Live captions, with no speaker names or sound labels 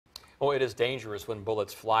Well, it is dangerous when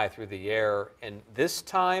bullets fly through the air, and this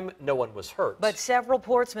time no one was hurt. But several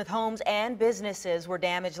Portsmouth homes and businesses were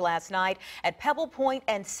damaged last night at Pebble Point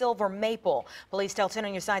and Silver Maple. Police tell 10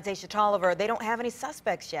 on your side's Aesia Toliver they don't have any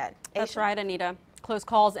suspects yet. That's right, Anita. Close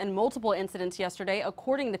calls and multiple incidents yesterday.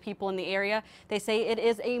 According to people in the area, they say it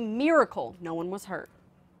is a miracle no one was hurt.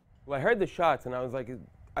 Well, I heard the shots and I was like,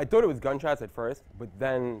 I thought it was gunshots at first, but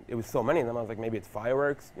then it was so many of them. I was like, maybe it's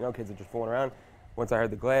fireworks. You know, kids are just fooling around. Once I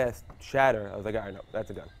heard the glass shatter, I was like, all right, no, that's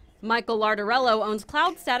a gun. Michael Lardarello owns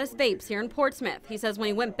Cloud Status Vapes here in Portsmouth. He says when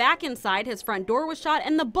he went back inside, his front door was shot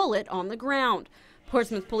and the bullet on the ground.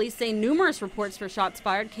 Portsmouth police say numerous reports for shots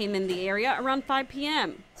fired came in the area around 5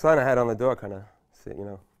 p.m. Sign I had on the door kind of, you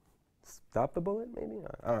know, stop the bullet maybe?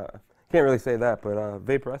 I don't know. Can't really say that, but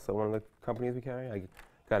Vaporesso, one of the companies we carry, I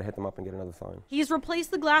got to hit them up and get another sign. He's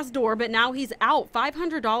replaced the glass door, but now he's out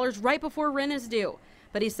 $500 right before rent is due.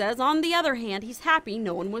 But he says, on the other hand, he's happy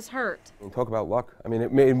no one was hurt. And talk about luck. I mean,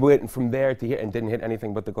 it went from there to here and didn't hit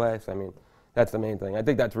anything but the glass. I mean, that's the main thing. I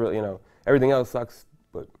think that's really, you know, everything else sucks,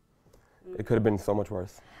 but it could have been so much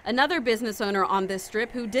worse. Another business owner on this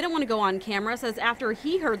strip who didn't want to go on camera says after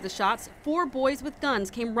he heard the shots, 4 boys with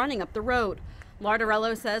guns came running up the road.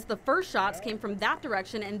 Lardarello says the first shots came from that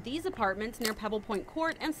direction in these apartments near Pebble Point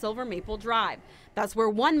Court and Silver Maple Drive. That's where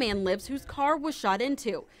one man lives whose car was shot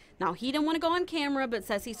into. Now, he didn't want to go on camera, but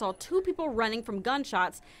says he saw 2 people running from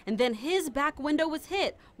gunshots, and then his back window was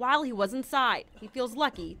hit while he was inside. He feels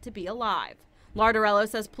lucky to be alive. Lardarello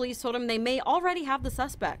says police told him they may already have the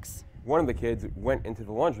suspects. One of the kids went into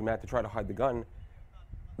the laundromat to try to hide the gun.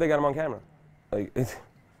 They got him on camera. Like,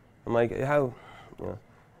 I'm like, how, you know,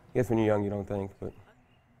 I guess when you're young, you don't think, but.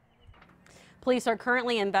 Police are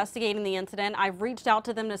currently investigating the incident. I've reached out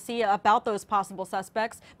to them to see about those possible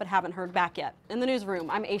suspects, but haven't heard back yet. In the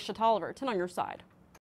newsroom, I'm Aesia Toliver, 10 on your side.